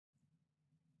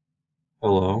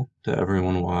Hello to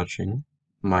everyone watching.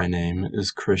 My name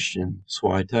is Christian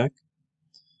Switek.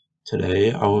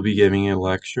 Today I will be giving a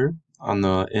lecture on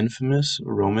the infamous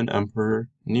Roman Emperor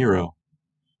Nero.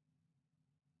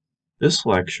 This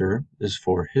lecture is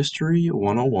for History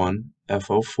 101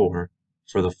 FO4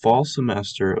 for the fall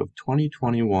semester of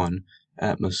 2021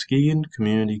 at Muskegon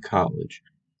Community College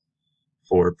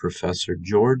for Professor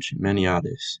George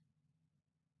Maniatis.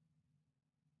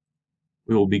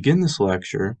 We will begin this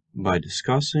lecture by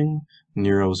discussing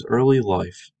Nero's early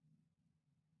life.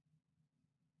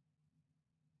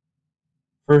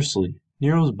 Firstly,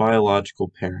 Nero's biological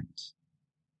parents.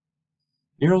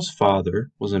 Nero's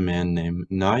father was a man named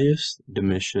Gnaeus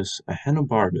Domitius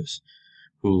Ahenobarbus,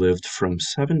 who lived from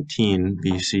 17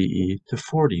 BCE to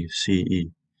 40 CE.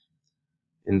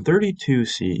 In 32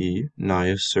 CE,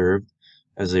 Gnaeus served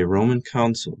as a Roman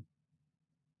consul.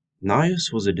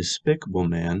 Gnaeus was a despicable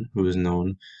man who was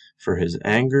known for his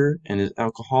anger and his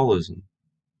alcoholism.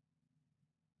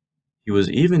 He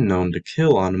was even known to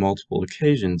kill on multiple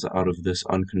occasions out of this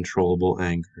uncontrollable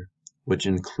anger, which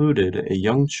included a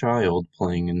young child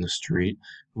playing in the street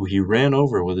who he ran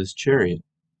over with his chariot.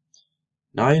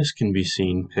 Gnaeus can be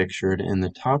seen pictured in the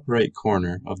top right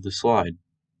corner of the slide.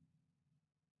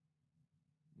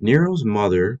 Nero's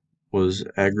mother was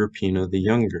Agrippina the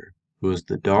Younger, who was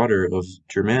the daughter of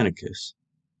Germanicus.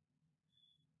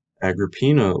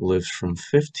 Agrippina lived from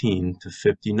 15 to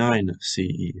 59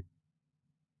 CE.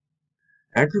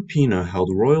 Agrippina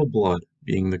held royal blood,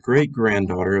 being the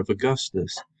great-granddaughter of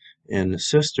Augustus and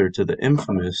sister to the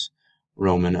infamous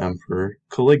Roman Emperor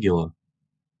Caligula.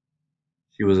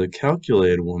 She was a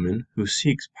calculated woman who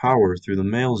seeks power through the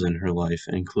males in her life,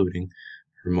 including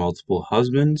her multiple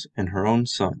husbands and her own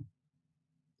son.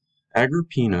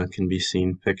 Agrippina can be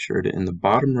seen pictured in the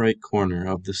bottom right corner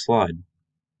of the slide.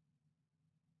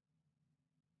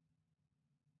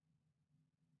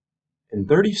 In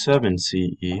 37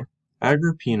 CE,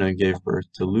 Agrippina gave birth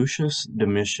to Lucius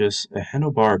Domitius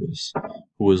Ahenobarbus,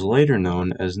 who was later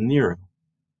known as Nero.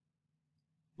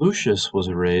 Lucius was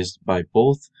raised by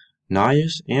both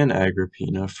Gnaeus and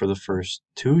Agrippina for the first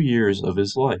 2 years of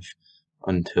his life,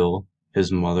 until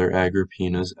his mother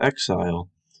Agrippina's exile,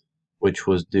 which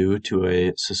was due to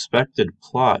a suspected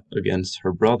plot against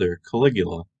her brother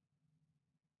Caligula.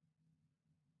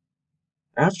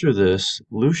 After this,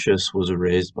 Lucius was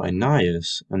raised by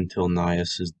Gnaeus until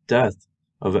Gnaeus's death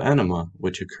of enema,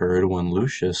 which occurred when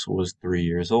Lucius was 3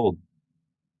 years old.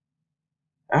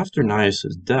 After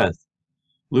Gnaeus's death,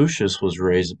 Lucius was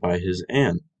raised by his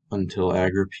aunt until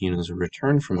Agrippina's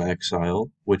return from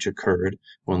exile, which occurred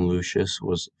when Lucius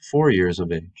was 4 years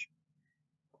of age.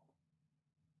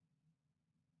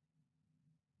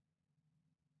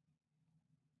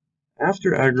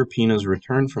 After Agrippina's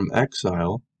return from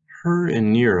exile, her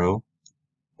and Nero,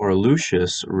 or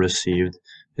Lucius, received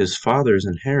his father's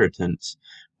inheritance,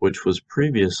 which was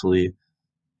previously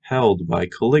held by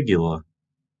Caligula.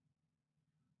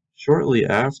 Shortly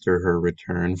after her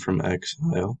return from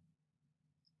exile,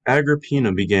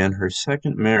 Agrippina began her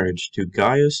second marriage to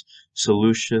Gaius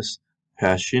Sallustius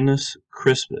Pascianus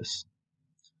Crispus.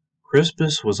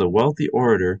 Crispus was a wealthy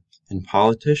orator and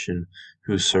politician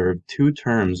who served 2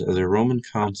 terms as a Roman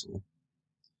consul.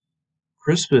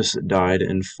 Crispus died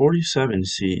in 47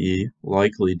 CE,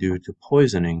 likely due to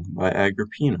poisoning by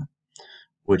Agrippina,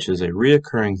 which is a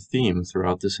recurring theme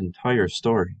throughout this entire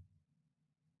story.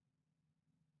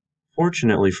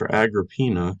 Fortunately for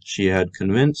Agrippina, she had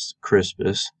convinced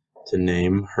Crispus to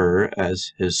name her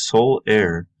as his sole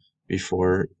heir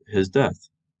before his death.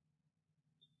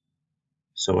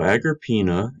 So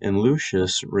Agrippina and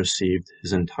Lucius received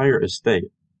his entire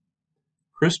estate.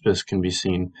 Crispus can be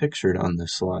seen pictured on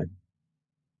this slide.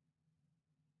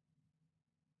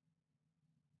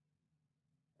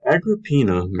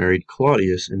 Agrippina married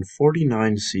Claudius in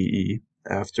 49 CE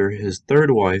after his third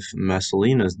wife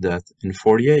Messalina's death in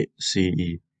 48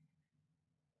 CE.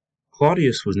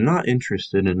 Claudius was not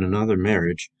interested in another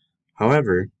marriage.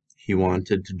 However, he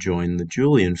wanted to join the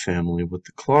Julian family with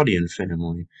the Claudian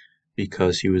family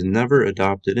because he was never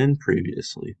adopted in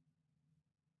previously.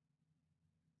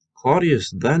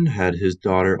 Claudius then had his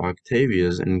daughter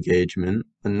Octavia's engagement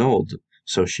annulled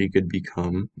so she could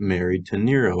become married to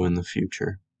Nero in the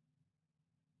future.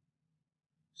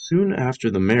 Soon after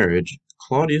the marriage,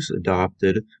 Claudius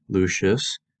adopted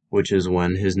Lucius, which is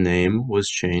when his name was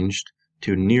changed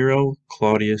to Nero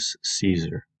Claudius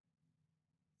Caesar.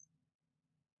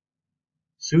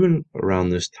 Soon around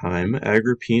this time,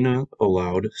 Agrippina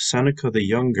allowed Seneca the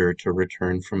Younger to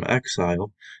return from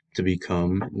exile to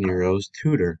become Nero's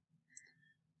tutor.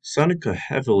 Seneca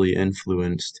heavily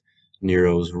influenced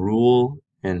Nero's rule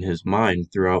and his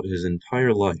mind throughout his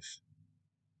entire life.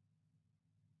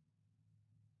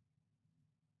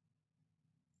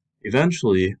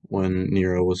 Eventually, when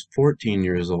Nero was 14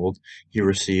 years old, he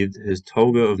received his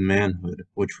toga of manhood,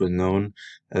 which was known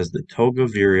as the toga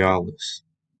virialis.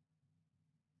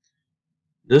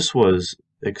 This was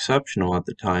exceptional at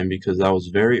the time because that was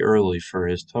very early for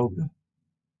his toga.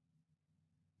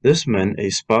 This meant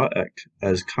a spot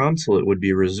as consulate would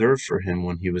be reserved for him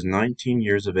when he was 19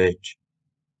 years of age.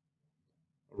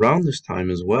 Around this time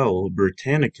as well,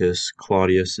 Britannicus,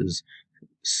 Claudius's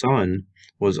son,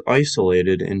 was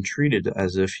isolated and treated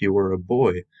as if he were a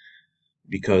boy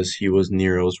because he was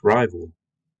Nero's rival.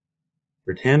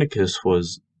 Britannicus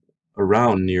was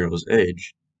around Nero's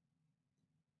age.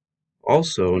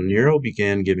 Also, Nero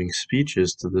began giving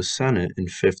speeches to the Senate in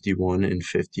 51 and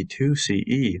 52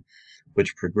 CE,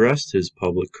 which progressed his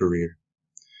public career.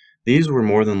 These were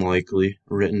more than likely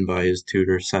written by his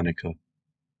tutor Seneca.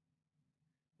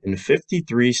 In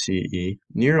 53 CE,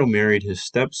 Nero married his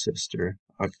stepsister,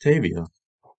 Octavia.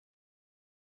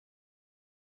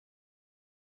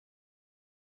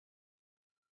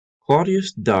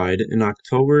 Claudius died in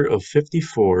October of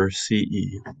 54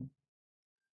 CE.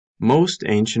 Most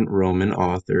ancient Roman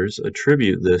authors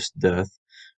attribute this death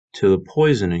to the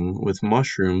poisoning with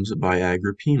mushrooms by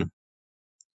Agrippina.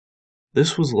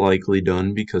 This was likely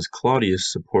done because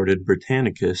Claudius supported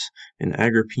Britannicus and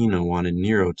Agrippina wanted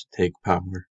Nero to take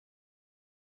power.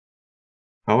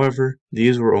 However,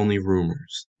 these were only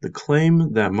rumors. The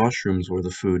claim that mushrooms were the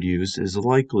food used is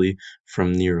likely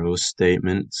from Nero's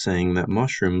statement saying that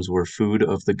mushrooms were food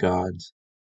of the gods.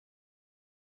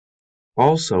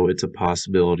 Also, it's a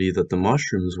possibility that the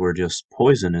mushrooms were just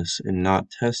poisonous and not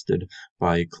tested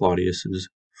by Claudius's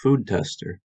food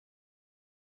tester.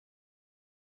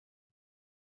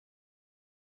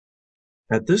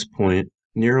 At this point,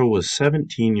 Nero was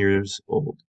 17 years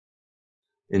old,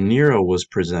 and Nero was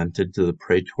presented to the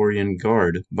Praetorian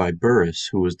Guard by Burrus,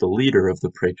 who was the leader of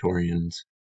the Praetorians.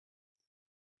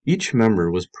 Each member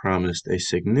was promised a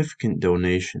significant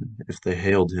donation if they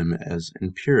hailed him as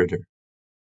imperator.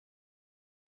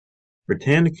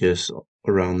 Britannicus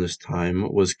around this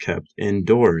time was kept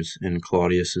indoors and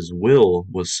Claudius's will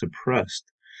was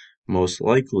suppressed, most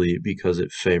likely because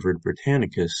it favored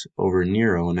Britannicus over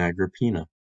Nero and Agrippina.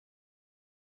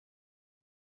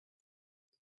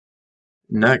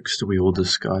 Next, we will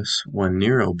discuss when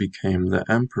Nero became the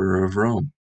Emperor of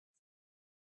Rome.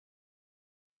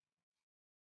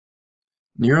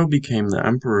 Nero became the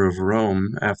Emperor of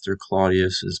Rome after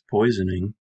Claudius's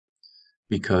poisoning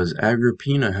because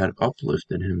Agrippina had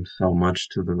uplifted him so much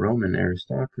to the Roman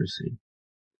aristocracy.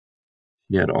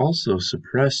 He had also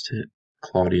suppressed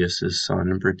Claudius's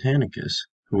son Britannicus,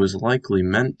 who was likely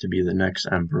meant to be the next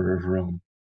emperor of Rome.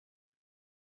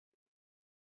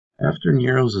 After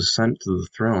Nero's ascent to the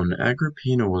throne,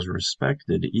 Agrippina was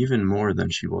respected even more than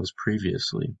she was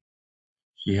previously.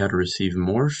 She had received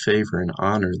more favor and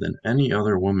honor than any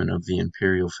other woman of the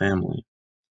imperial family.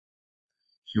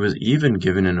 She was even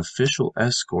given an official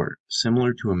escort,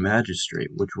 similar to a magistrate,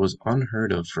 which was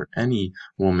unheard of for any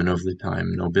woman of the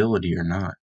time, nobility or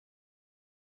not.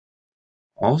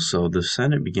 Also, the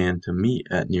Senate began to meet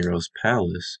at Nero's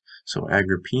palace, so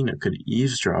Agrippina could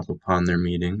eavesdrop upon their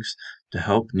meetings to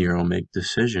help Nero make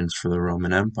decisions for the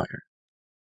Roman Empire.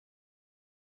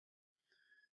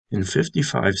 In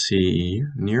 55 CE,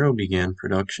 Nero began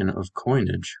production of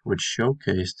coinage, which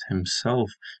showcased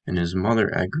himself and his mother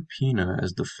Agrippina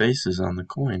as the faces on the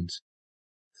coins.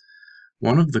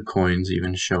 One of the coins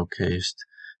even showcased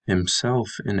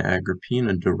himself and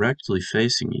Agrippina directly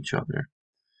facing each other.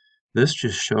 This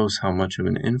just shows how much of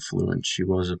an influence she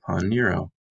was upon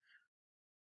Nero.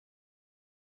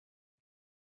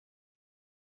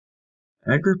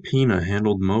 Agrippina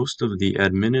handled most of the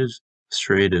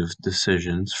administrative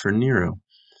decisions for Nero,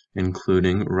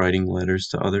 including writing letters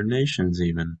to other nations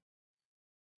even.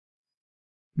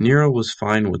 Nero was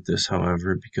fine with this,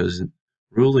 however, because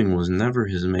ruling was never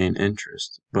his main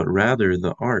interest, but rather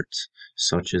the arts,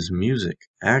 such as music,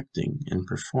 acting, and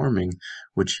performing,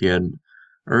 which he had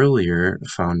earlier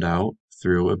found out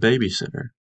through a babysitter.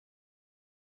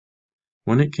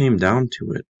 When it came down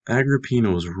to it,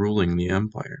 Agrippina was ruling the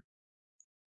empire.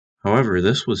 However,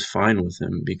 this was fine with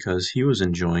him because he was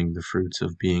enjoying the fruits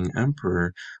of being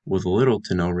emperor with little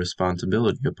to no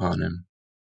responsibility upon him.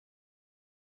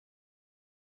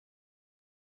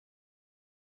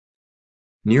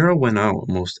 Nero went out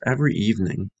almost every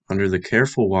evening under the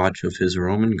careful watch of his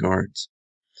Roman guards.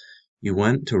 He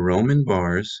went to Roman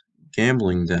bars,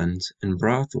 gambling dens, and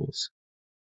brothels.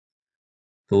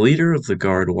 The leader of the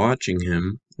guard watching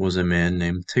him was a man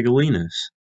named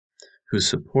Tigellinus, who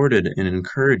supported and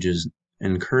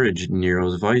encouraged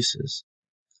Nero's vices.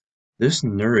 This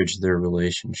nourished their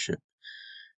relationship,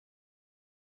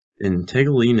 and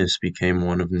Tigellinus became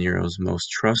one of Nero's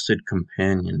most trusted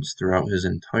companions throughout his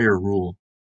entire rule.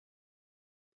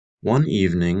 One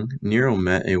evening, Nero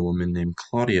met a woman named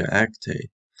Claudia Acte,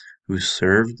 who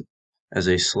served as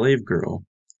a slave girl,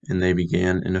 and they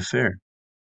began an affair.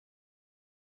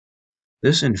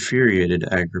 This infuriated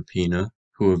Agrippina,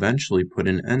 who eventually put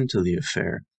an end to the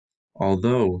affair,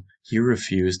 although he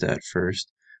refused at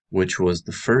first, which was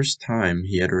the first time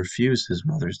he had refused his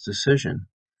mother's decision.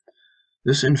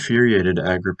 This infuriated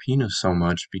Agrippina so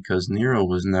much because Nero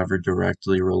was never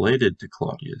directly related to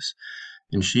Claudius,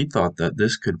 and she thought that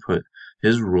this could put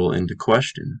his rule into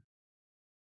question.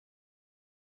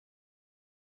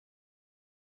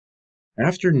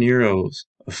 After Nero's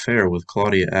affair with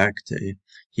Claudia Acte,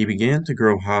 he began to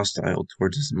grow hostile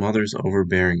towards his mother's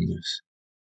overbearingness.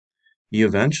 He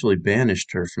eventually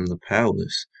banished her from the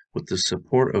palace with the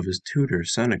support of his tutor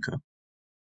Seneca.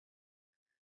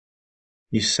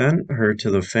 He sent her to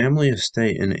the family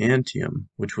estate in Antium,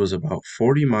 which was about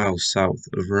 40 miles south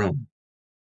of Rome.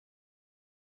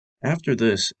 After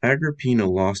this, Agrippina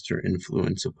lost her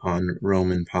influence upon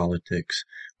Roman politics,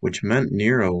 which meant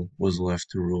Nero was left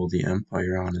to rule the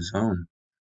empire on his own.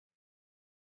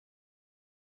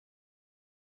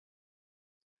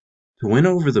 To win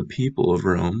over the people of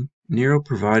Rome, Nero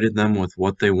provided them with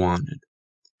what they wanted: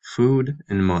 food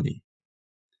and money.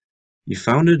 He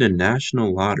founded a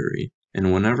national lottery,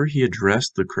 and whenever he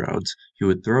addressed the crowds, he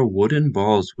would throw wooden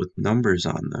balls with numbers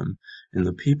on them, and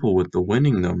the people with the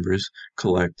winning numbers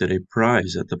collected a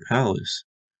prize at the palace.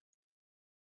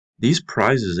 These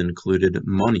prizes included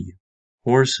money,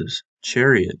 horses,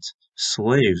 chariots,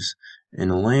 slaves,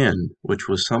 and land, which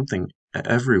was something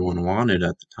everyone wanted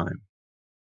at the time.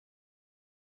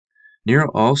 Nero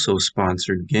also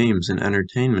sponsored games and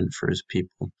entertainment for his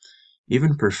people,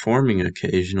 even performing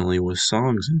occasionally with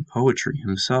songs and poetry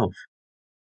himself.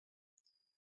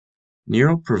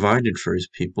 Nero provided for his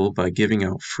people by giving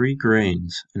out free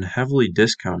grains and heavily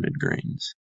discounted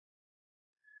grains.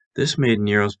 This made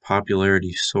Nero's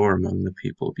popularity soar among the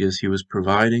people because he was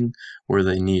providing where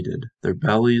they needed, their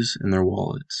bellies and their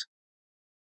wallets.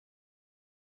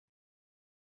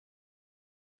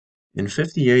 In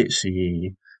 58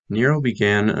 CE, Nero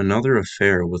began another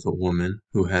affair with a woman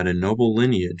who had a noble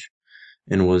lineage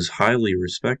and was highly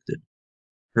respected.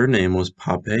 Her name was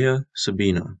Poppaea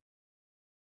Sabina.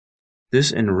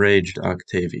 This enraged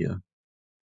Octavia.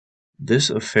 This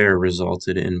affair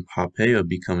resulted in Poppaea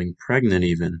becoming pregnant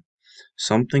even,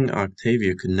 something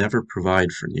Octavia could never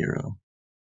provide for Nero.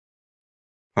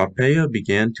 Poppaea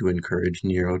began to encourage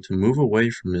Nero to move away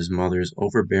from his mother's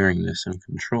overbearingness and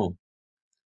control.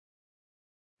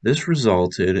 This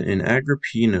resulted in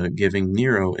Agrippina giving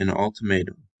Nero an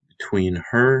ultimatum between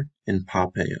her and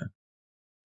Poppaea.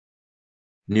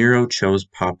 Nero chose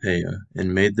Poppaea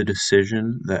and made the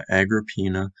decision that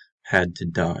Agrippina had to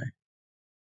die.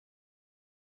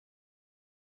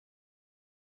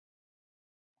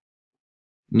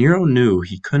 Nero knew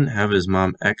he couldn't have his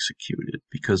mom executed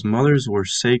because mothers were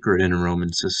sacred in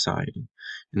Roman society,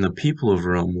 and the people of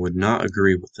Rome would not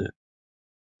agree with it.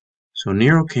 So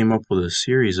Nero came up with a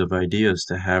series of ideas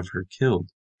to have her killed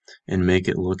and make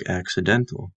it look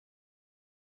accidental.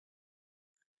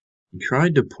 He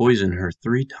tried to poison her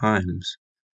 3 times,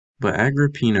 but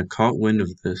Agrippina caught wind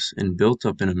of this and built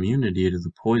up an immunity to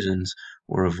the poisons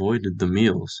or avoided the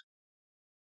meals.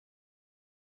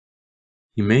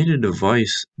 He made a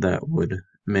device that would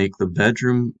make the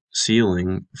bedroom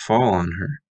ceiling fall on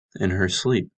her in her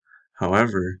sleep.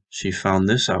 However, she found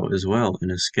this out as well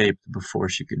and escaped before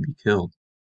she could be killed.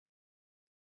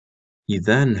 He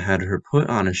then had her put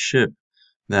on a ship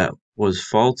that was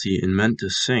faulty and meant to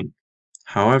sink.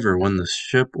 However, when the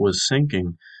ship was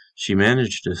sinking, she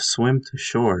managed to swim to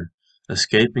shore,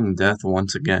 escaping death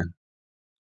once again.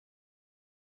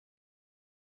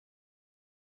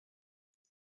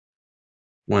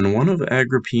 When one of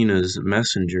Agrippina's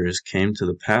messengers came to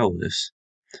the palace,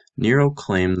 Nero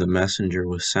claimed the messenger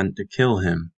was sent to kill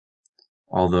him,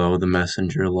 although the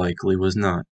messenger likely was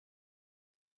not.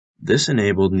 This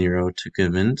enabled Nero to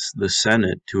convince the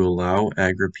Senate to allow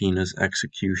Agrippina's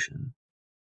execution.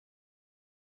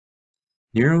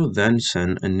 Nero then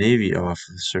sent a navy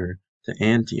officer to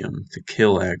Antium to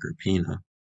kill Agrippina,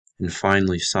 and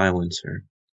finally silence her.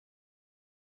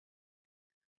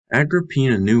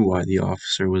 Agrippina knew why the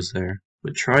officer was there,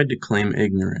 but tried to claim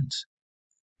ignorance.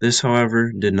 This,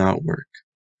 however, did not work,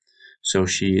 so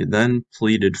she then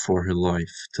pleaded for her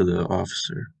life to the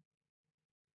officer.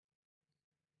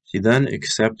 She then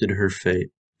accepted her fate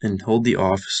and told the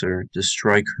officer to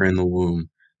strike her in the womb,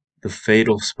 the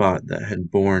fatal spot that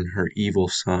had borne her evil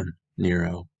son,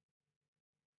 Nero.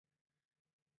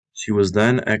 She was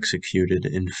then executed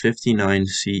in 59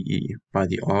 CE by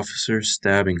the officer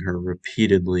stabbing her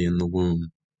repeatedly in the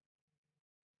womb.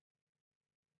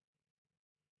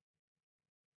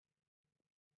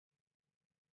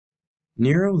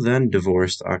 Nero then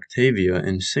divorced Octavia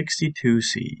in 62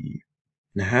 CE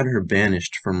and had her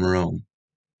banished from Rome.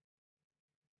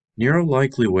 Nero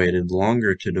likely waited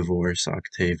longer to divorce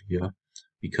Octavia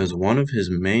because one of his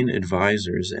main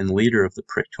advisors and leader of the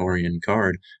Praetorian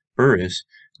Guard, Burrus,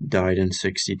 died in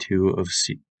 62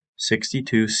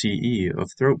 CE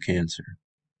of throat cancer.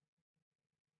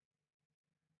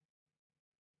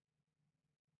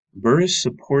 Burrus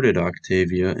supported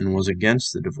Octavia and was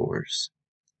against the divorce.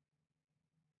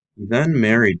 He then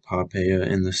married Poppaea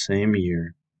in the same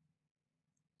year.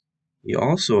 He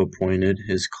also appointed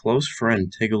his close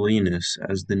friend Tigellinus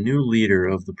as the new leader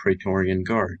of the Praetorian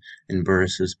Guard in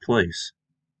Burrus's place.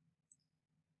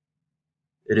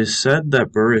 It is said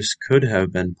that Burrus could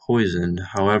have been poisoned,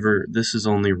 however, this is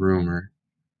only rumor.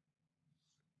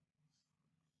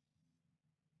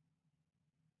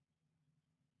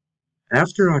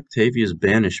 After Octavia's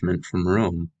banishment from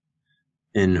Rome,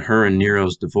 in her and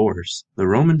Nero's divorce, the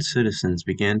Roman citizens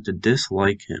began to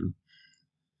dislike him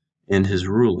and his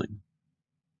ruling.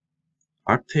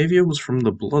 Octavia was from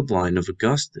the bloodline of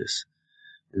Augustus,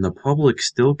 and the public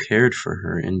still cared for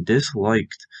her and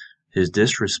disliked his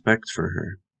disrespect for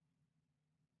her.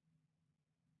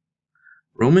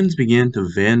 Romans began to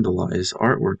vandalize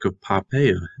artwork of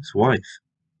Poppaea, his wife.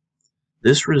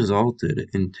 This resulted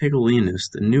in Tigellinus,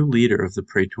 the new leader of the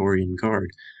Praetorian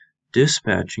Guard,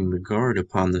 dispatching the guard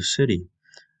upon the city.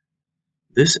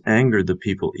 This angered the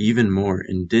people even more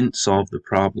and didn't solve the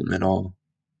problem at all.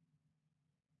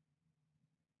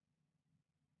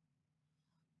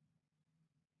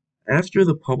 After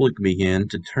the public began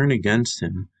to turn against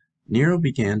him, Nero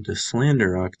began to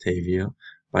slander Octavia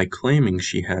by claiming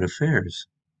she had affairs.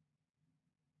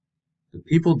 The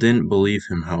people didn't believe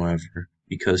him, however,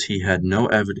 because he had no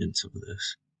evidence of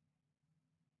this.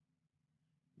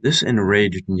 This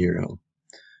enraged Nero,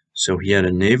 so he had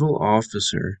a naval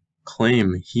officer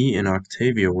claim he and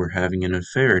Octavia were having an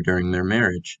affair during their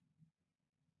marriage.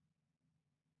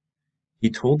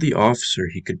 He told the officer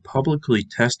he could publicly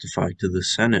testify to the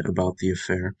Senate about the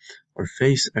affair or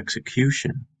face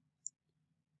execution.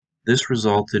 This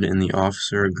resulted in the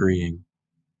officer agreeing.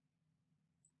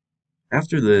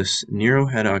 After this, Nero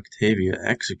had Octavia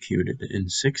executed in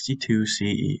 62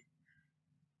 CE.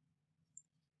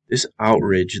 This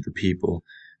outraged the people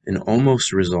and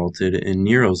almost resulted in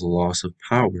Nero's loss of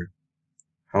power.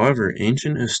 However,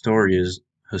 ancient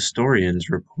historians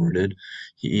reported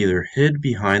he either hid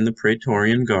behind the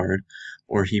Praetorian Guard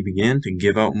or he began to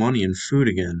give out money and food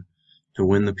again to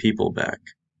win the people back,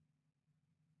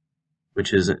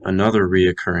 which is another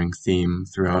reoccurring theme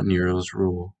throughout Nero's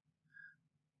rule.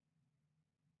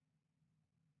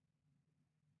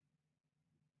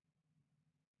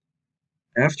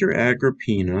 After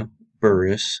Agrippina,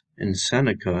 Burrus, and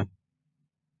Seneca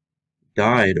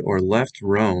died or left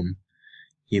Rome,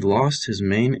 he lost his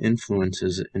main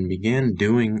influences and began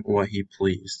doing what he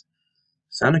pleased.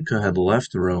 Seneca had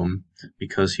left Rome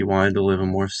because he wanted to live a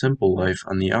more simple life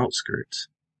on the outskirts.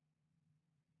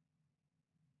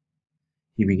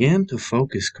 He began to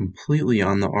focus completely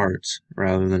on the arts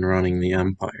rather than running the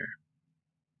empire.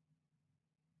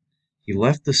 He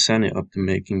left the Senate up to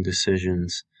making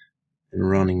decisions and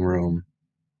running Rome,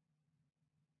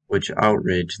 which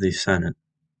outraged the Senate.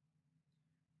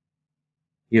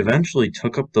 He eventually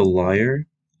took up the lyre,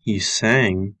 he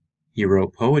sang, he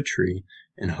wrote poetry,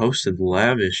 and hosted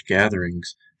lavish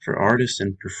gatherings for artists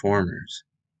and performers.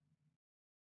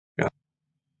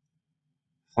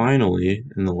 Finally,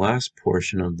 in the last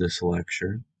portion of this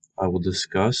lecture, I will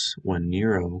discuss when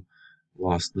Nero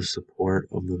lost the support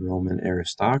of the Roman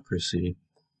aristocracy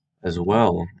as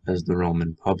well as the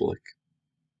Roman public.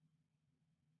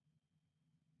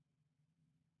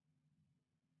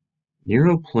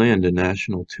 Nero planned a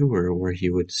national tour where he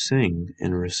would sing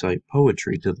and recite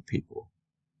poetry to the people.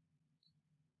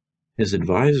 His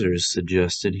advisors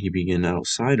suggested he begin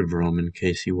outside of Rome in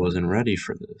case he wasn't ready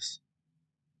for this,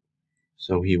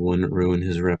 so he wouldn't ruin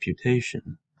his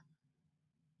reputation.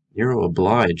 Nero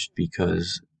obliged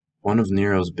because one of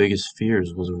Nero's biggest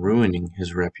fears was ruining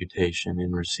his reputation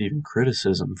and receiving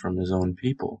criticism from his own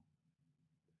people.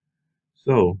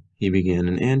 So he began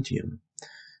in Antium,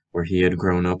 where he had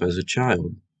grown up as a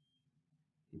child.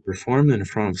 He performed in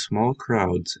front of small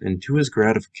crowds and to his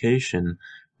gratification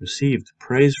received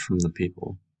praise from the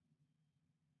people.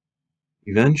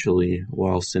 Eventually,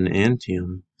 whilst in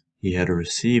Antium, he had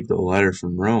received a letter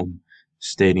from Rome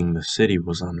stating the city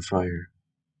was on fire.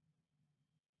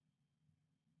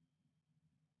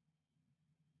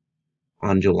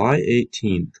 On July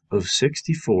 18th of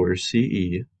 64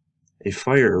 CE, a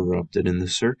fire erupted in the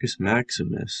Circus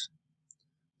Maximus.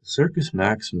 The Circus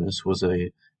Maximus was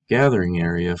a gathering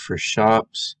area for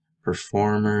shops,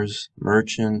 performers,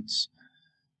 merchants,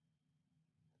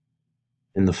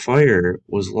 and the fire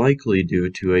was likely due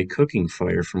to a cooking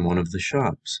fire from one of the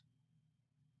shops.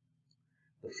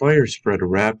 The fire spread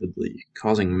rapidly,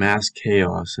 causing mass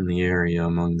chaos in the area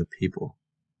among the people.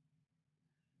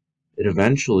 It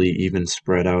eventually even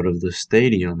spread out of the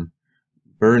stadium,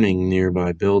 burning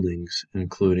nearby buildings,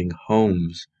 including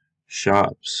homes,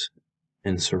 shops,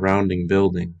 and surrounding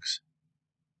buildings.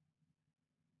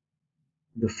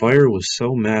 The fire was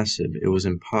so massive it was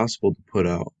impossible to put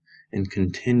out, and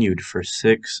continued for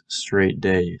 6 straight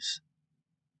days.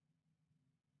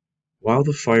 While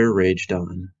the fire raged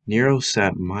on, Nero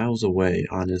sat miles away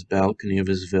on his balcony of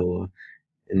his villa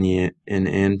in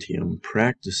Antium,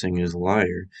 practicing his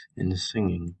lyre and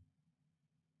singing.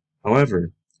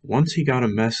 However, once he got a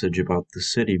message about the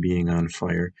city being on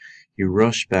fire, he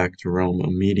rushed back to Rome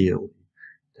immediately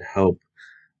to help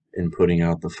in putting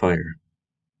out the fire.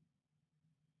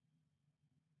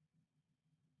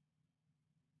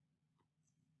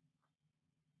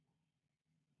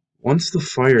 Once the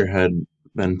fire had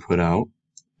been put out,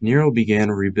 Nero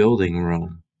began rebuilding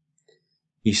Rome.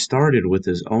 He started with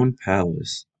his own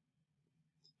palace.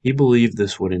 He believed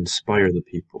this would inspire the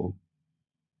people.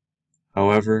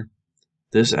 However,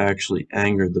 this actually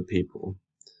angered the people,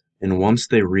 and once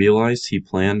they realized he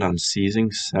planned on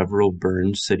seizing several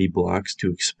burned city blocks to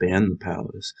expand the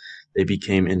palace, they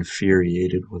became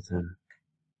infuriated with him.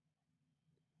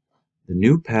 The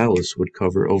new palace would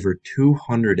cover over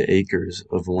 200 acres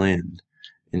of land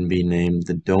and be named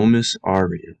the Domus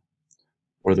Aurea,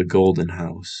 or the Golden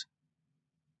House.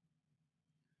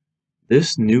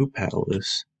 This new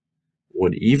palace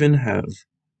would even have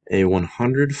a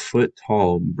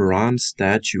 100-foot-tall bronze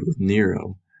statue of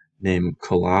Nero named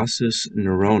Colossus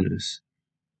Neronis.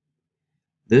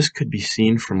 This could be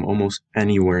seen from almost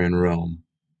anywhere in Rome.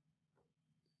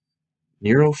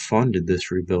 Nero funded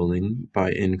this rebuilding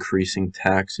by increasing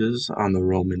taxes on the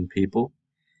Roman people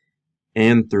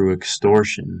and through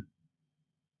extortion.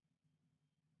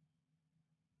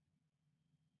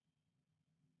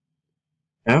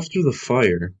 After the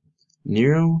fire,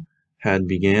 Nero had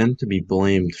began to be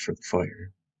blamed for the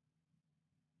fire.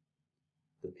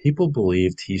 The people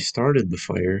believed he started the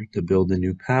fire to build a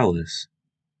new palace.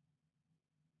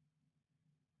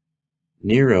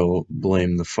 Nero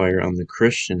blamed the fire on the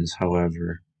Christians,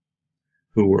 however,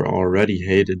 who were already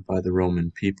hated by the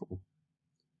Roman people.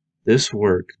 This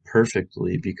worked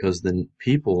perfectly because the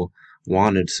people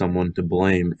wanted someone to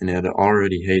blame and had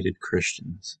already hated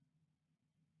Christians.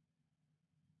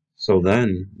 So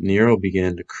then Nero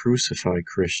began to crucify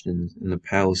Christians in the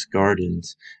palace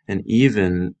gardens and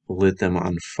even lit them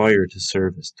on fire to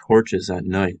serve as torches at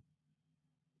night.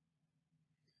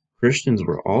 Christians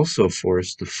were also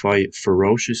forced to fight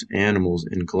ferocious animals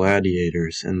and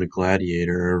gladiators in the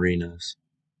gladiator arenas.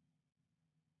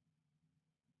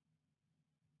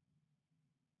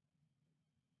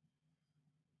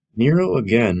 Nero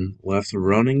again left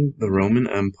running the Roman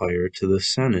Empire to the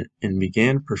Senate and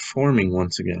began performing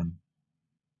once again.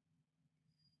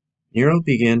 Nero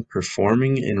began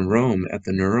performing in Rome at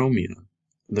the Neronia,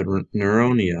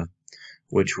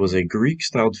 which was a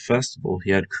Greek-styled festival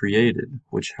he had created,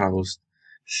 which housed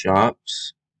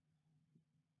shops,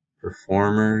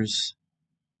 performers,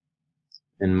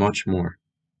 and much more.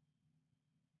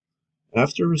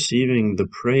 After receiving the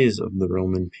praise of the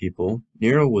Roman people,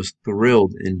 Nero was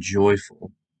thrilled and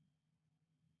joyful.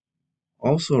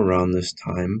 Also around this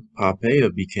time,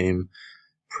 Poppaea became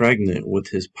pregnant with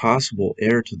his possible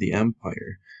heir to the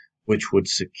empire, which would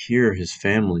secure his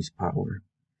family's power.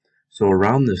 So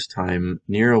around this time,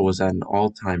 Nero was at an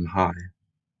all-time high.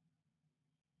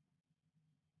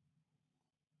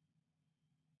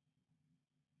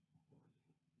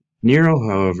 Nero,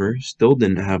 however, still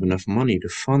didn't have enough money to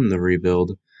fund the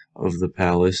rebuild of the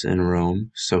palace in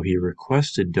Rome, so he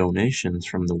requested donations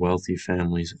from the wealthy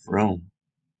families of Rome.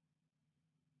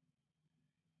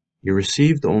 He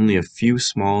received only a few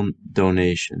small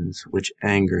donations, which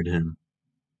angered him.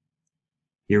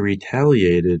 He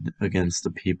retaliated against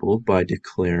the people by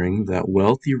declaring that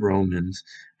wealthy Romans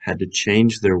had to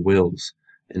change their wills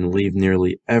and leave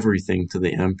nearly everything to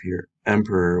the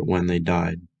emperor when they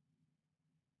died.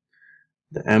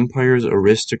 The empire's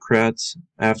aristocrats,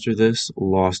 after this,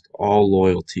 lost all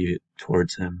loyalty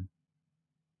towards him.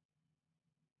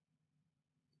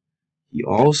 He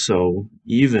also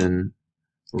even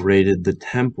raided the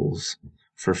temples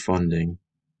for funding.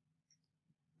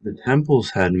 The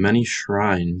temples had many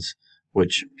shrines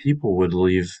which people would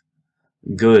leave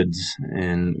goods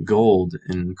and gold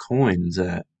and coins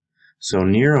at. So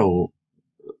Nero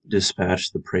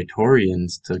dispatched the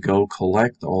Praetorians to go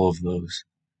collect all of those.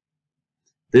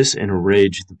 This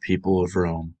enraged the people of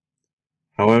Rome.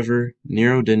 However,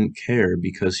 Nero didn't care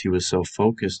because he was so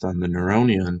focused on the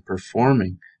Neronia and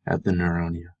performing at the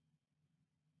Neronia.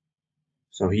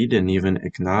 So he didn't even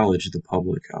acknowledge the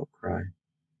public outcry.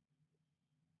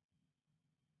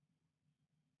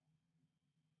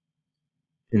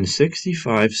 In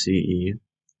 65 CE,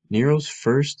 Nero's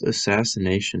first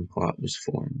assassination plot was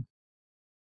formed.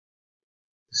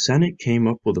 The Senate came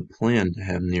up with a plan to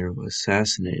have Nero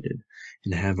assassinated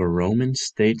and have a Roman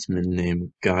statesman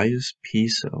named Gaius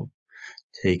Piso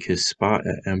take his spot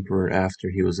as emperor after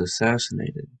he was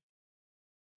assassinated.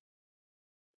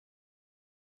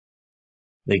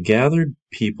 They gathered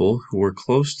people who were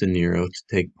close to Nero to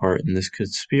take part in this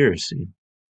conspiracy.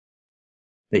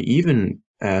 They even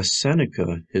asked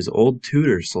Seneca, his old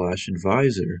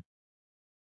tutor/advisor,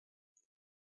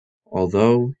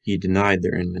 although he denied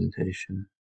their invitation.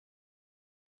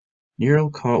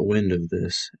 Nero caught wind of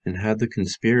this and had the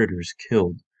conspirators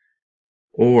killed,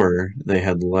 or they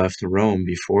had left Rome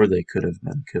before they could have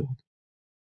been killed.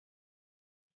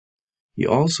 He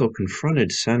also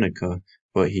confronted Seneca,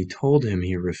 but he told him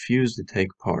he refused to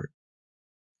take part.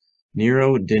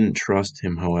 Nero didn't trust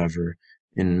him, however,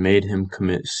 and made him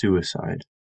commit suicide.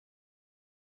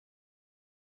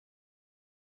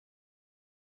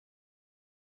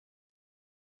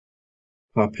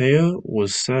 Poppaea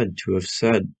was said to have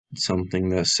said something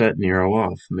that set Nero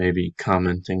off, maybe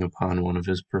commenting upon one of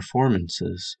his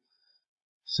performances,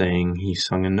 saying he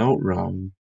sung a note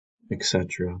wrong,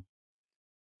 etc.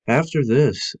 After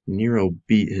this, Nero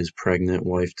beat his pregnant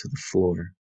wife to the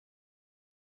floor.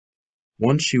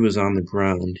 Once she was on the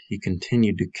ground, he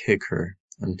continued to kick her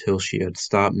until she had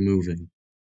stopped moving.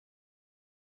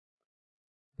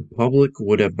 The public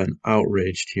would have been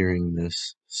outraged hearing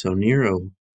this, so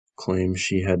Nero claimed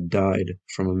she had died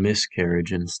from a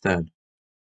miscarriage instead.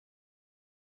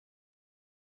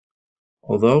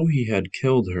 Although he had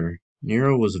killed her,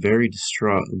 Nero was very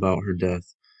distraught about her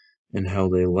death and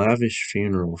held a lavish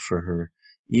funeral for her,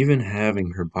 even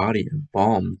having her body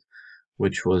embalmed,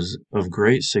 which was of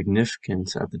great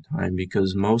significance at the time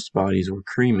because most bodies were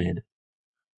cremated.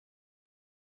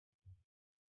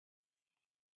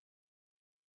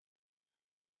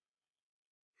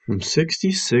 From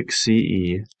 66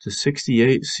 CE to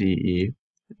 68 CE,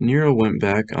 Nero went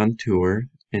back on tour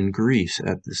in Greece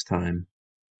at this time.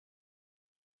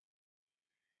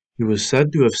 He was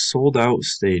said to have sold out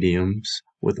stadiums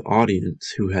with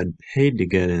audience who had paid to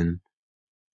get in.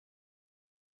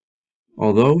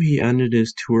 Although he ended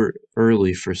his tour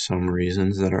early for some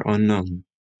reasons that are unknown,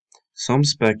 some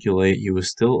speculate he was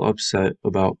still upset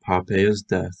about Poppaea's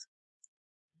death.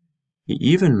 He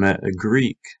even met a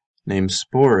Greek named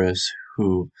Sporus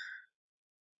who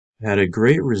had a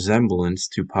great resemblance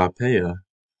to Poppaea.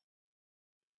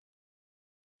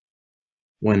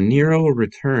 When Nero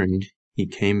returned, he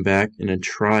came back in a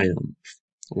triumph,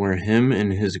 where him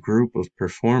and his group of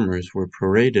performers were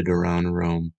paraded around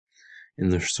Rome in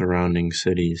the surrounding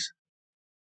cities.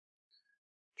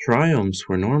 Triumphs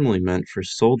were normally meant for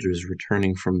soldiers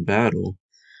returning from battle.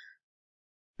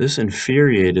 This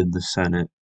infuriated the Senate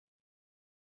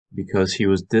because he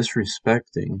was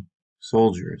disrespecting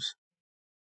soldiers.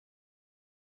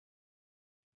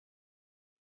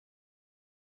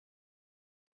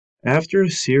 After a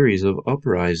series of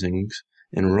uprisings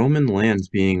and Roman lands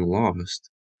being lost,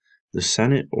 the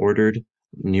Senate ordered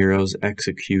Nero's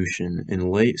execution in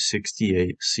late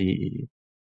 68 CE.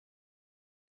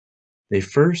 They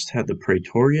first had the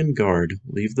Praetorian Guard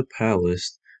leave the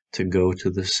palace to go to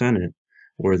the Senate,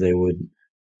 where they would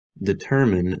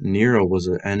determine Nero was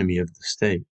an enemy of the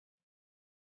state.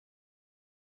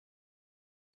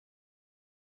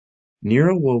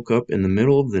 Nero woke up in the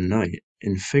middle of the night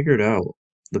and figured out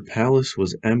the palace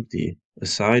was empty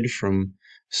aside from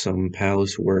some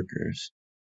palace workers.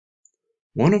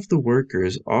 One of the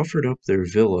workers offered up their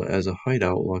villa as a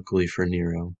hideout, luckily for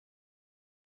Nero.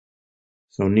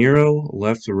 So Nero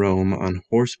left Rome on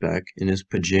horseback in his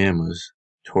pajamas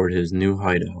toward his new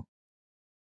hideout.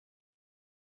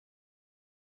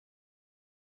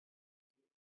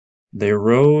 They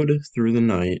rode through the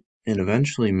night and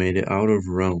eventually made it out of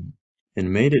Rome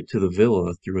and made it to the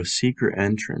villa through a secret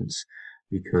entrance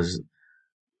because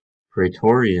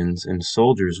Praetorians and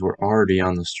soldiers were already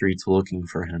on the streets looking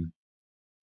for him.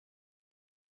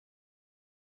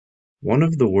 One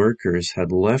of the workers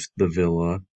had left the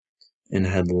villa and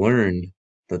had learned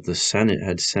that the Senate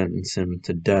had sentenced him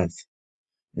to death,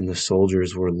 and the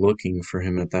soldiers were looking for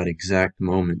him at that exact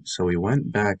moment, so he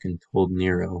went back and told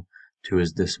Nero, to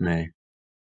his dismay.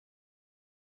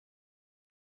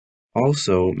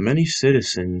 Also, many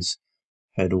citizens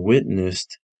had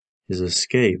witnessed his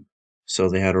escape, so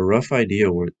they had a rough idea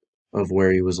of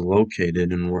where he was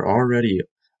located and were already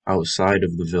outside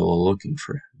of the villa looking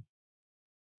for him.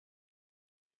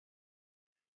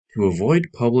 To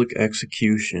avoid public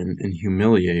execution and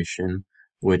humiliation,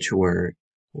 which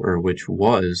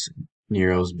was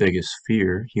Nero's biggest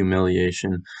fear,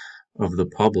 humiliation of the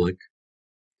public,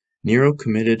 Nero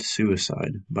committed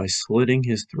suicide by slitting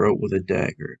his throat with a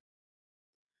dagger.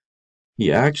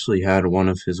 He actually had one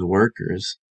of his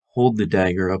workers hold the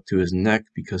dagger up to his neck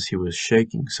because he was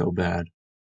shaking so bad.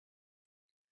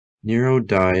 Nero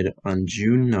died on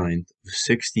June 9th of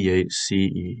 68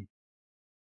 CE.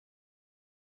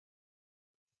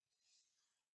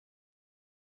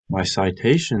 My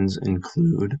citations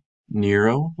include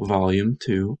Nero, Volume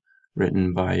 2,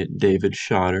 written by David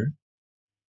Schotter,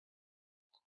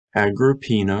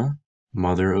 Agrippina,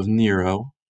 Mother of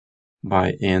Nero,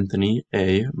 by Anthony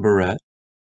A. Barrett,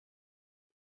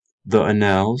 The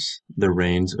Annals, the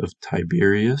Reigns of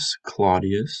Tiberius,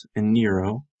 Claudius, and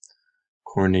Nero,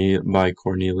 by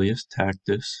Cornelius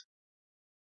Tacitus,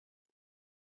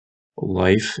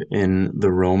 Life in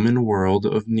the Roman World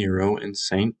of Nero and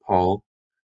St. Paul,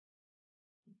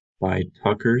 by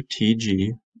Tucker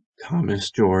T.G., Thomas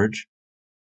George,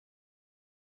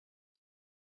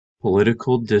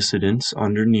 Political Dissidents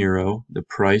Under Nero, The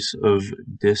Price of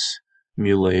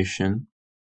Dissimulation,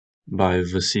 by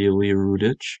Vasily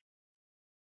Rudich,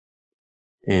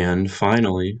 and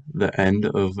finally, The End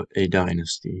of a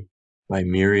Dynasty, by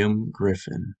Miriam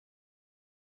Griffin.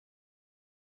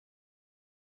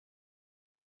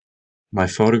 My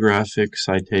photographic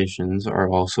citations are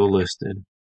also listed.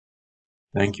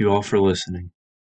 Thank you all for listening.